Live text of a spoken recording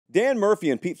Dan Murphy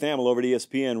and Pete Thamel over at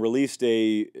ESPN released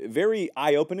a very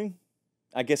eye-opening,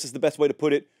 I guess is the best way to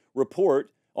put it,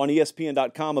 report on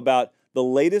ESPN.com about the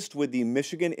latest with the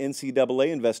Michigan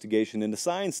NCAA investigation into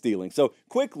sign stealing. So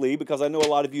quickly, because I know a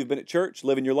lot of you have been at church,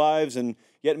 living your lives, and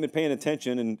you haven't been paying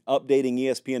attention and updating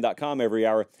ESPN.com every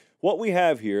hour, what we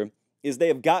have here is they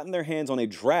have gotten their hands on a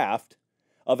draft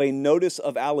of a notice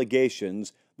of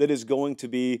allegations that is going to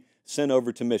be sent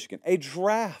over to Michigan. A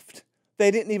draft. They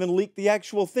didn't even leak the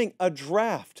actual thing. A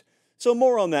draft. So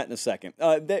more on that in a second.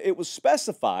 It was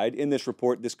specified in this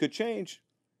report this could change,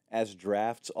 as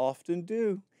drafts often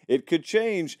do. It could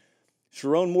change.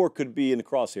 Sharon Moore could be in the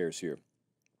crosshairs here.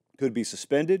 Could be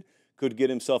suspended. Could get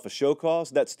himself a show cause.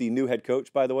 That's the new head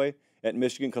coach, by the way, at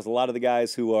Michigan, because a lot of the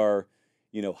guys who are,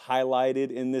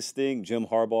 highlighted in this thing, Jim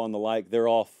Harbaugh and the like, they're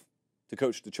off to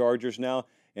coach the Chargers now.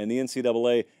 And the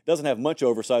NCAA doesn't have much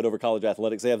oversight over college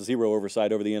athletics. They have zero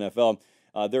oversight over the NFL.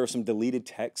 There are some deleted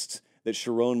texts that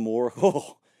Sharon Moore,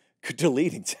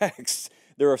 deleting texts.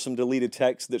 There are some deleted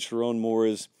texts that Sharon Moore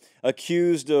is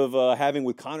accused of having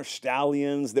with Connor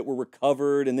Stallions that were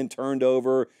recovered and then turned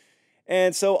over.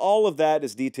 And so all of that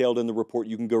is detailed in the report.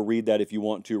 You can go read that if you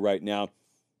want to right now.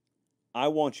 I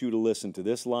want you to listen to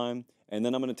this line, and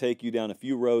then I'm going to take you down a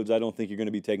few roads I don't think you're going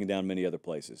to be taken down many other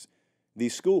places. The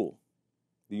school,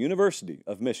 the University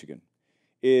of Michigan,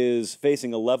 is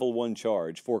facing a level 1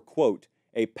 charge for, quote,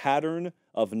 a pattern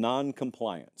of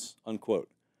non-compliance, unquote.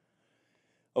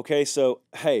 Okay, so,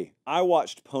 hey, I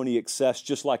watched Pony Excess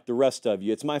just like the rest of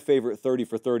you. It's my favorite 30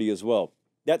 for 30 as well.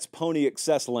 That's Pony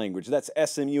Excess language. That's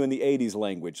SMU in the 80s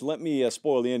language. Let me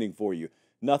spoil the ending for you.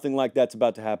 Nothing like that's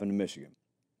about to happen to Michigan.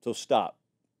 So stop.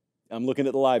 I'm looking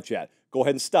at the live chat. Go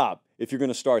ahead and stop if you're going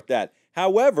to start that.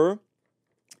 However,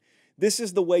 this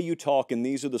is the way you talk, and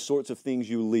these are the sorts of things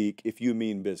you leak if you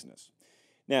mean business.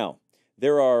 Now,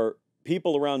 there are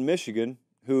people around Michigan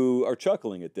who are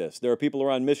chuckling at this. There are people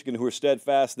around Michigan who are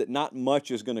steadfast that not much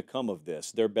is going to come of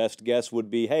this. Their best guess would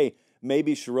be, hey,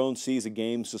 maybe Sharon sees a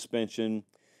game suspension,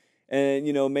 and,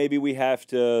 maybe we have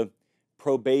to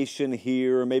probation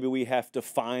here, or maybe we have to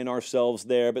fine ourselves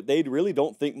there, but they really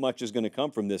don't think much is going to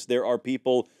come from this. There are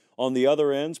people on the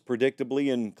other ends, predictably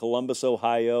in Columbus,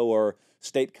 Ohio, or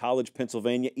State College,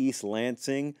 Pennsylvania, East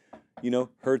Lansing,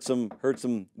 heard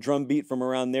some drumbeat from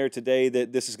around there today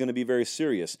that this is going to be very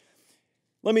serious.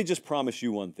 Let me just promise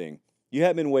you one thing. You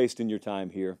haven't been wasting your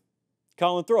time here.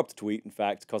 Colin, throw up the tweet, in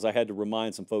fact, because I had to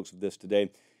remind some folks of this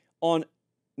today. On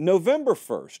November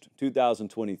 1st,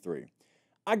 2023,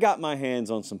 I got my hands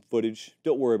on some footage.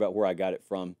 Don't worry about where I got it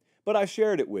from, but I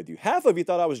shared it with you. Half of you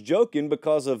thought I was joking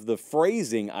because of the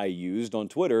phrasing I used on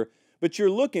Twitter, but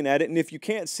you're looking at it, and if you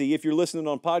can't see, if you're listening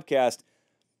on podcast,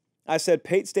 I said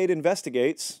Pate State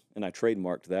Investigates, and I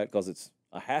trademarked that because it's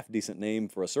a half-decent name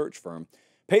for a search firm.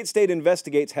 Pate State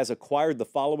Investigates has acquired the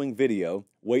following video,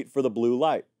 wait for the blue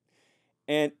light.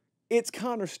 And it's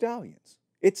Connor Stallions.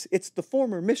 It's the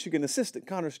former Michigan assistant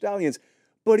Connor Stallions,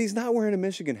 but he's not wearing a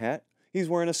Michigan hat. He's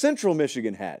wearing a Central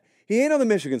Michigan hat. He ain't on the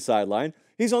Michigan sideline.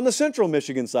 He's on the Central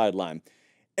Michigan sideline.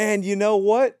 And you know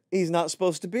what? He's not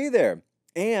supposed to be there.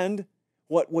 And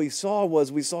what we saw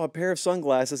a pair of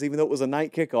sunglasses, even though it was a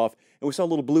night kickoff, and we saw a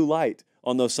little blue light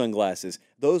on those sunglasses.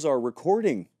 Those are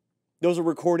recording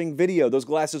video. Those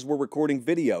glasses were recording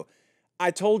video.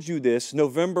 I told you this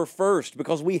November 1st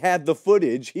because we had the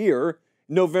footage here.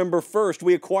 November 1st,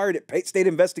 we acquired it. Pate State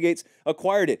Investigates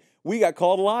acquired it. We got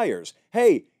called liars.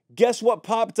 Hey, guess what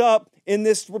popped up in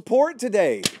this report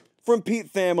today from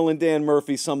Pete Thamel and Dan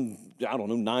Murphy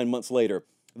 9 months later?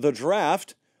 The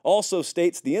draft also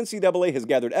states the NCAA has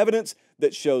gathered evidence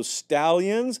that shows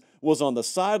Stallions was on the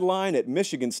sideline at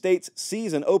Michigan State's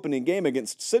season opening game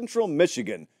against Central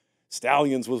Michigan.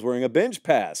 Stallions was wearing a bench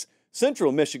pass,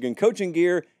 Central Michigan coaching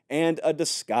gear, and a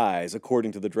disguise,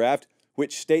 according to the draft,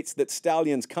 which states that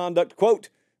Stallions' conduct, quote,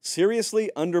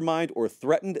 seriously undermined or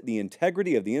threatened the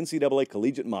integrity of the NCAA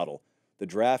collegiate model. The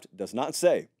draft does not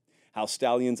say how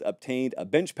Stallions obtained a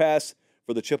bench pass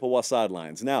for the Chippewa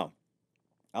sidelines. Now,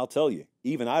 I'll tell you,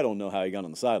 even I don't know how he got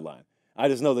on the sideline. I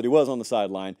just know that he was on the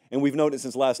sideline, and we've known it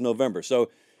since last November. So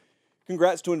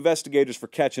congrats to investigators for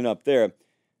catching up there.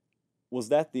 Was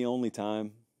that the only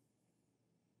time?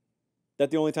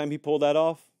 That the only time he pulled that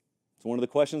off? It's one of the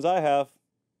questions I have.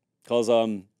 Because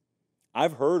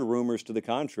I've heard rumors to the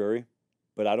contrary,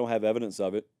 but I don't have evidence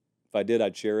of it. If I did,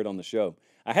 I'd share it on the show.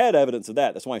 I had evidence of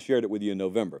that. That's why I shared it with you in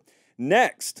November.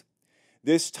 Next,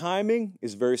 this timing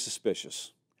is very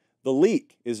suspicious. The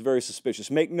leak is very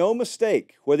suspicious. Make no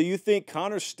mistake, whether you think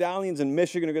Connor Stallions and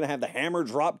Michigan are going to have the hammer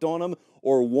dropped on them,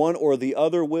 or one or the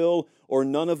other will, or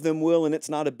none of them will, and it's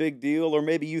not a big deal, or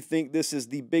maybe you think this is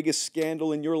the biggest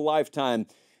scandal in your lifetime,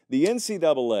 The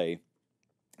NCAA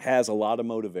has a lot of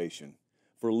motivation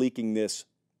for leaking this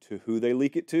to who they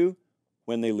leak it to,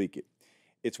 when they leak it.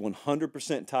 It's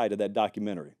 100% tied to that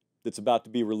documentary that's about to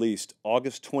be released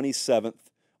August 27th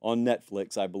on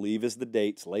Netflix, I believe is the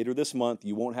dates. Later this month.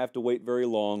 You won't have to wait very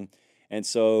long. And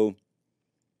so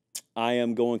I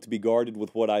am going to be guarded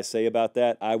with what I say about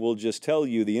that. I will just tell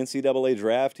you the NCAA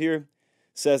draft here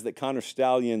says that Connor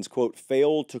Stalions, quote,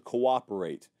 failed to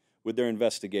cooperate with their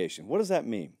investigation. What does that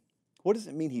mean? What does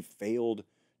it mean he failed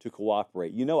to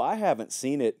cooperate? You know, I haven't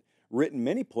seen it written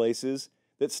many places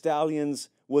that Stalions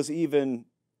was even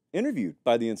interviewed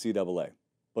by the NCAA.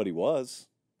 But he was.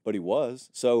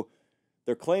 So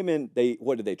they're claiming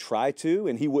what did they try to,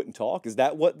 and he wouldn't talk? Is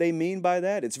that what they mean by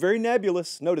that? It's very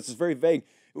nebulous. Notice it's very vague.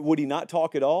 Would he not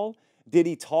talk at all? Did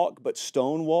he talk but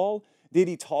stonewall? Did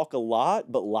he talk a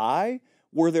lot but lie?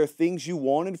 Were there things you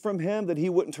wanted from him that he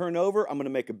wouldn't turn over? I'm going to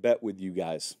make a bet with you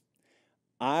guys.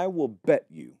 I will bet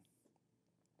you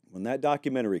when that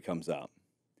documentary comes out,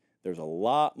 there's a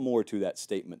lot more to that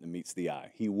statement than meets the eye.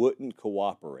 He wouldn't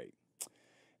cooperate.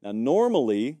 Now,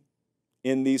 normally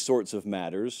in these sorts of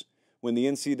matters, when the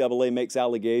NCAA makes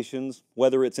allegations,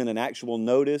 whether it's in an actual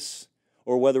notice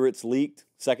or whether it's leaked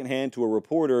secondhand to a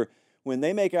reporter, when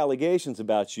they make allegations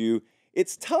about you,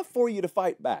 it's tough for you to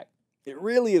fight back. It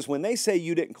really is. When they say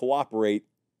you didn't cooperate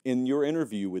in your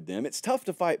interview with them, it's tough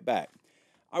to fight back.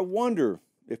 I wonder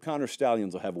if Connor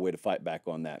Stalions will have a way to fight back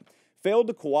on that. Failed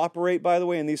to cooperate, by the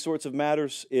way, in these sorts of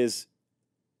matters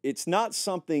it's not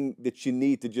something that you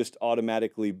need to just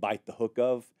automatically bite the hook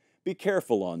of. Be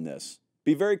careful on this.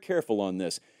 Be very careful on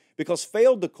this, because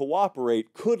failed to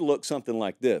cooperate could look something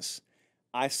like this.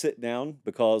 I sit down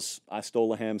because I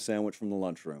stole a ham sandwich from the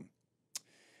lunchroom.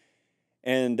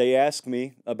 And they ask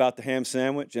me about the ham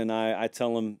sandwich, and I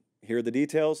tell them, here are the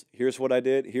details, here's what I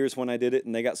did, here's when I did it,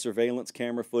 and they got surveillance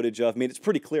camera footage of me. It's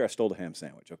pretty clear I stole the ham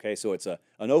sandwich, okay? So it's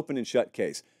an open and shut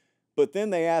case. But then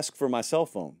they ask for my cell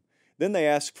phone. Then they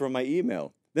ask for my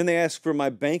email. Then they ask for my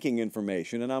banking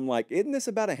information, and I'm like, isn't this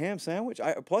about a ham sandwich?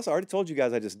 Plus, I already told you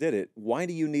guys I just did it. Why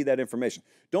do you need that information?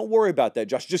 Don't worry about that,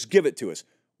 Josh. Just give it to us.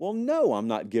 Well, no, I'm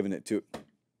not giving it to.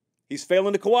 He's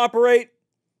failing to cooperate.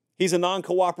 He's a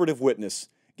non-cooperative witness.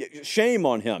 Shame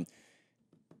on him.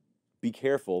 Be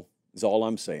careful is all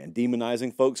I'm saying.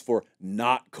 Demonizing folks for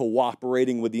not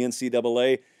cooperating with the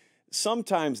NCAA.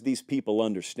 Sometimes these people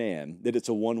understand that it's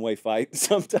a one-way fight.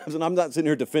 Sometimes, and I'm not sitting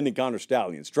here defending Connor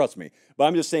Stalions, trust me. But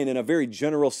I'm just saying in a very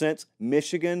general sense,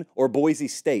 Michigan or Boise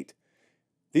State,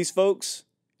 these folks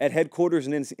at headquarters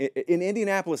in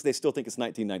Indianapolis, they still think it's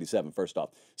 1997, first off.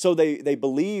 So they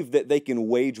believe that they can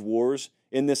wage wars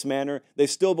in this manner. They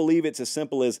still believe it's as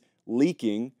simple as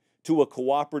leaking to a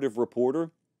cooperative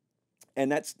reporter.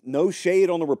 And that's no shade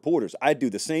on the reporters. I'd do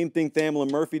the same thing Thamel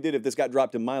and Murphy did if this got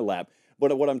dropped in my lap.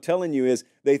 But what I'm telling you is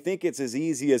they think it's as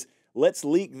easy as let's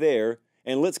leak there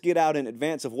and let's get out in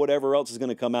advance of whatever else is going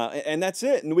to come out. And that's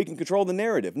it. And we can control the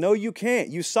narrative. No, you can't.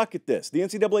 You suck at this. The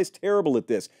NCAA is terrible at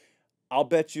this. I'll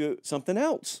bet you something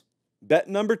else. Bet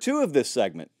number 2 of this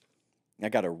segment. I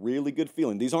got a really good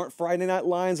feeling. These aren't Friday Night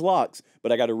Lions locks,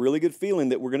 but I got a really good feeling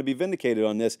that we're going to be vindicated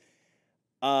on this.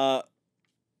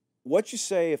 What you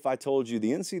say if I told you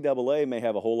the NCAA may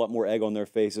have a whole lot more egg on their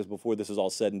faces before this is all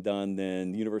said and done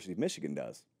than the University of Michigan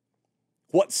does?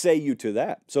 What say you to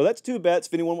that? So that's 2 bets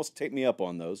if anyone wants to take me up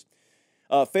on those.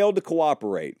 Failed to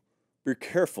cooperate. Be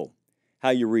careful how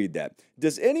you read that.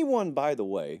 Does anyone, by the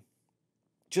way,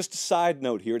 just a side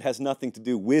note here, it has nothing to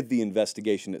do with the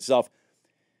investigation itself.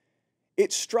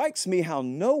 It strikes me how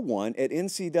no one at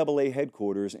NCAA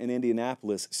headquarters in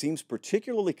Indianapolis seems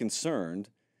particularly concerned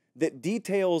that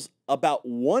details about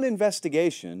one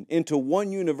investigation into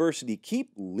one university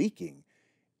keep leaking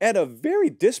at a very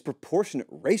disproportionate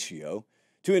ratio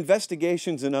to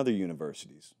investigations in other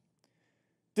universities.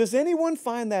 Does anyone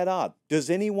find that odd? Does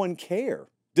anyone care?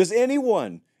 Does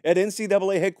anyone at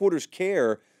NCAA headquarters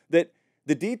care that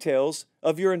the details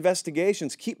of your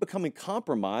investigations keep becoming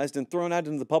compromised and thrown out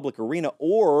into the public arena,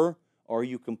 or are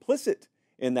you complicit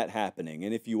in that happening?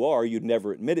 And if you are, you'd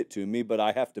never admit it to me, but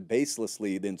I have to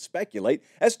baselessly then speculate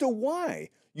as to why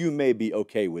you may be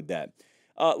okay with that.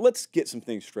 Let's get some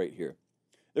things straight here.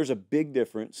 There's a big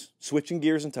difference, switching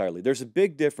gears entirely, there's a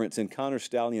big difference in Connor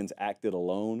Stalions acted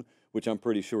alone, which I'm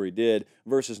pretty sure he did,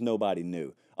 versus nobody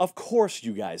knew. Of course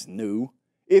you guys knew.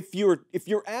 If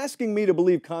you're asking me to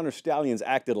believe Connor Stalions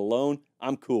acted alone,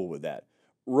 I'm cool with that.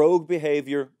 Rogue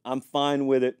behavior, I'm fine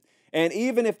with it. And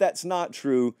even if that's not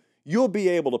true, you'll be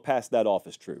able to pass that off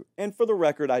as true. And for the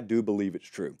record, I do believe it's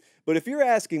true. But if you're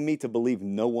asking me to believe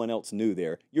no one else knew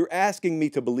there, you're asking me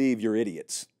to believe you're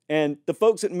idiots. And the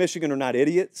folks at Michigan are not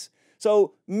idiots.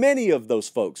 So many of those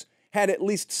folks had at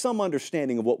least some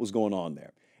understanding of what was going on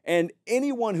there. And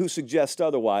anyone who suggests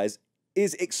otherwise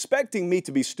is expecting me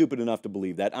to be stupid enough to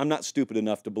believe that. I'm not stupid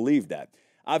enough to believe that.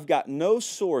 I've got no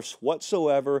source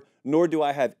whatsoever, nor do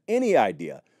I have any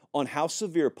idea on how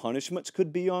severe punishments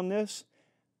could be on this.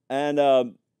 And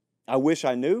I wish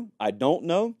I knew. I don't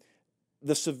know.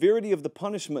 The severity of the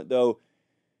punishment, though,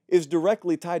 is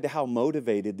directly tied to how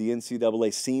motivated the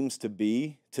NCAA seems to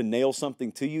be to nail something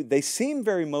to you. They seem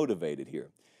very motivated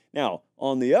here. Now,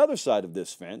 on the other side of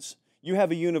this fence, you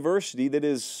have a university that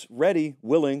is ready,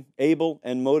 willing, able,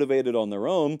 and motivated on their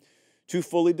own to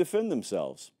fully defend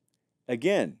themselves.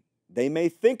 Again, they may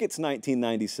think it's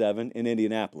 1997 in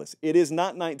Indianapolis. It is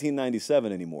not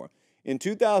 1997 anymore. In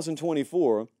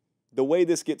 2024, the way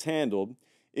this gets handled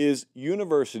is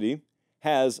university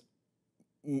has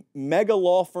mega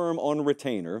law firm on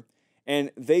retainer, and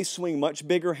they swing much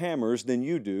bigger hammers than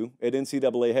you do at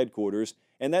NCAA headquarters,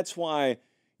 and that's why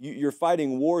you're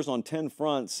fighting wars on 10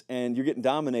 fronts, and you're getting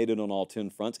dominated on all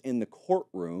 10 fronts in the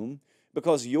courtroom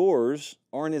because yours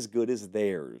aren't as good as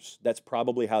theirs. That's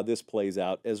probably how this plays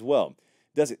out as well.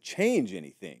 Does it change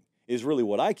anything is really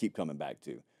what I keep coming back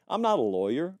to. I'm not a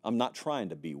lawyer. I'm not trying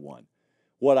to be one.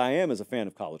 What I am is a fan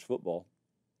of college football.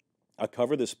 I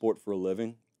cover this sport for a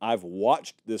living. I've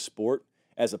watched this sport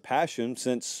as a passion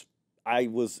since I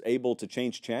was able to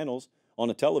change channels on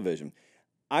a television.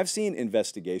 I've seen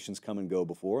investigations come and go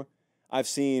before. I've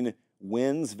seen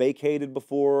wins vacated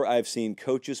before. I've seen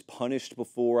coaches punished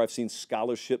before. I've seen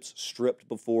scholarships stripped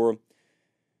before.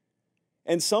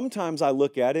 And sometimes I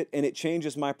look at it and it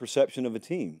changes my perception of a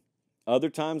team. Other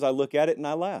times I look at it and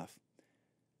I laugh.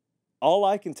 All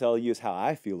I can tell you is how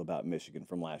I feel about Michigan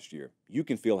from last year. You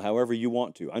can feel however you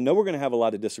want to. I know we're going to have a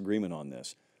lot of disagreement on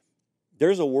this.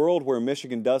 There's a world where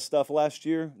Michigan does stuff last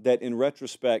year that, in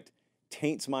retrospect,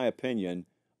 taints my opinion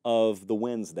of the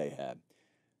wins they had.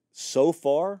 So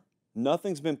far,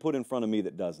 nothing's been put in front of me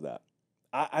that does that.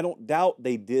 I don't doubt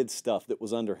they did stuff that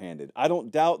was underhanded. I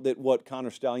don't doubt that what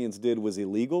Connor Stallions did was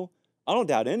illegal. I don't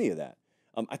doubt any of that.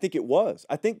 I think it was.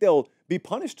 I think they'll be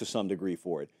punished to some degree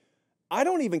for it. I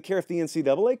don't even care if the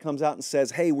NCAA comes out and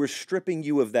says, hey, we're stripping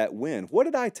you of that win. What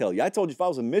did I tell you? I told you if I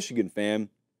was a Michigan fan,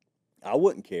 I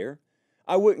wouldn't care.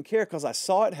 I wouldn't care because I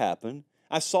saw it happen.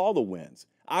 I saw the wins.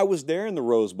 I was there in the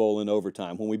Rose Bowl in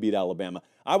overtime when we beat Alabama.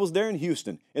 I was there in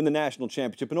Houston in the national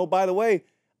championship. And oh, by the way,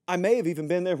 I may have even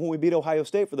been there when we beat Ohio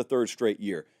State for the third straight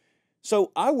year.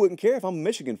 So I wouldn't care if I'm a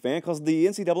Michigan fan because the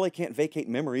NCAA can't vacate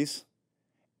memories.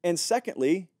 And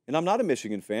secondly, and I'm not a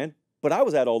Michigan fan, but I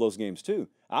was at all those games too.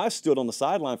 I stood on the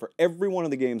sideline for every one of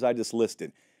the games I just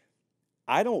listed.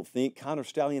 I don't think Connor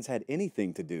Stallions had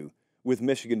anything to do with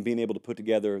Michigan being able to put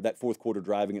together that fourth quarter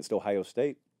drive against Ohio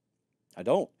State. I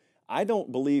don't. I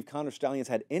don't believe Connor Stallions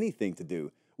had anything to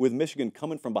do with Michigan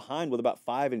coming from behind with about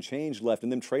 5 and change left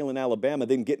and them trailing Alabama,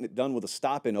 then getting it done with a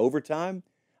stop in overtime.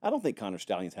 I don't think Connor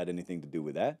Stallions had anything to do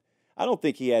with that. I don't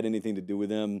think he had anything to do with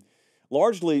them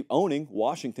largely owning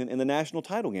Washington in the national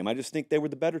title game. I just think they were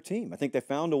the better team. I think they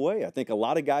found a way. I think a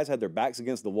lot of guys had their backs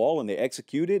against the wall and they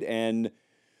executed, and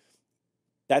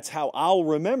that's how I'll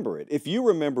remember it. If you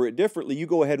remember it differently, you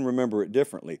go ahead and remember it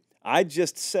differently. I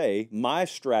just say my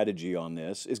strategy on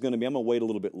this is going to be I'm going to wait a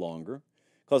little bit longer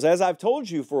because as I've told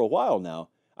you for a while now,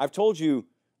 I've told you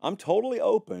I'm totally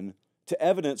open to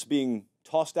evidence being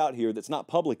tossed out here that's not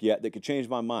public yet that could change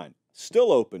my mind.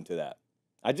 Still open to that.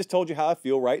 I just told you how I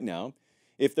feel right now.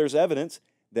 If there's evidence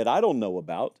that I don't know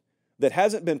about, that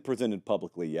hasn't been presented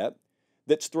publicly yet,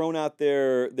 that's thrown out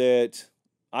there that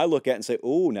I look at and say,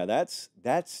 oh, now that's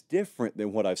different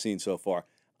than what I've seen so far.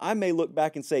 I may look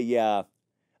back and say, yeah,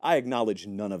 I acknowledge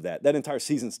none of that. That entire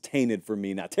season's tainted for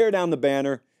me. Now tear down the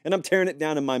banner, and I'm tearing it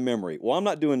down in my memory. Well, I'm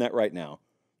not doing that right now.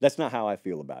 That's not how I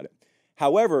feel about it.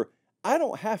 However, I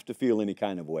don't have to feel any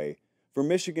kind of way for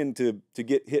Michigan to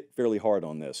get hit fairly hard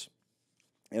on this.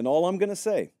 And all I'm going to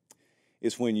say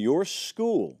is when your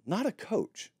school, not a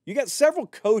coach, you got several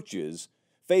coaches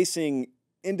facing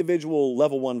individual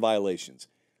level 1 violations.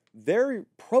 Their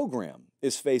program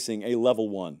is facing a level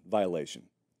 1 violation,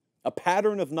 a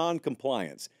pattern of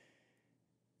noncompliance.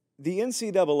 The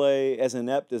NCAA, as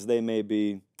inept as they may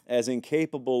be, as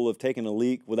incapable of taking a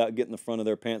leak without getting the front of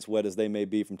their pants wet as they may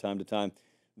be from time to time,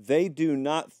 they do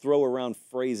not throw around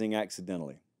phrasing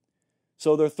accidentally.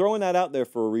 So they're throwing that out there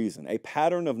for a reason. A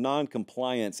pattern of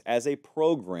noncompliance as a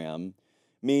program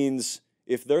means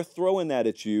if they're throwing that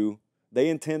at you, they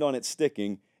intend on it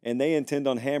sticking, and they intend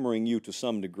on hammering you to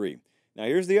some degree. Now,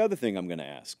 here's the other thing I'm going to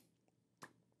ask.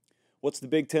 What's the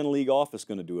Big Ten League office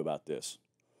going to do about this?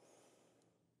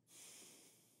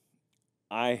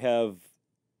 I have,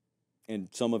 and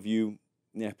some of you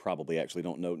yeah, probably actually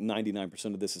don't know. 99%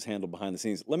 of this is handled behind the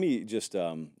scenes. Let me just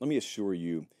let me assure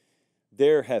you,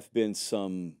 there have been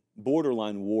some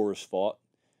borderline wars fought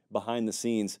behind the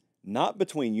scenes, not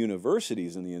between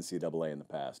universities and the NCAA in the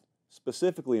past,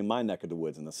 specifically in my neck of the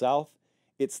woods in the South.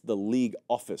 It's the league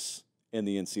office in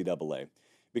the NCAA.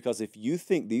 Because if you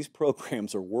think these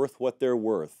programs are worth what they're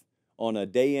worth on a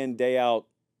day in, day out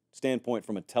standpoint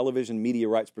from a television media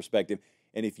rights perspective,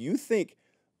 and if you think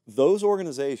those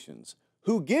organizations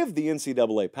who give the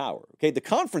NCAA power, okay, the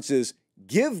conferences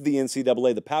give the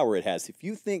NCAA the power it has, if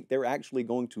you think they're actually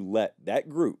going to let that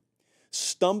group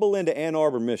stumble into Ann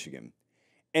Arbor, Michigan,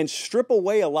 and strip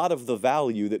away a lot of the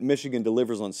value that Michigan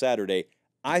delivers on Saturday,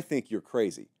 I think you're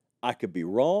crazy. I could be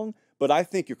wrong, but I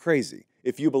think you're crazy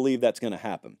if you believe that's going to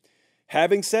happen.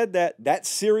 Having said that, that's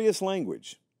serious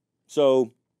language.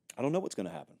 So I don't know what's going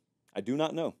to happen. I do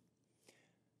not know.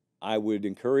 I would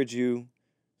encourage you,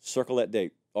 circle that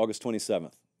date, August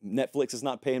 27th. Netflix is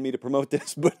not paying me to promote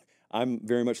this, but I'm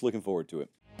very much looking forward to it.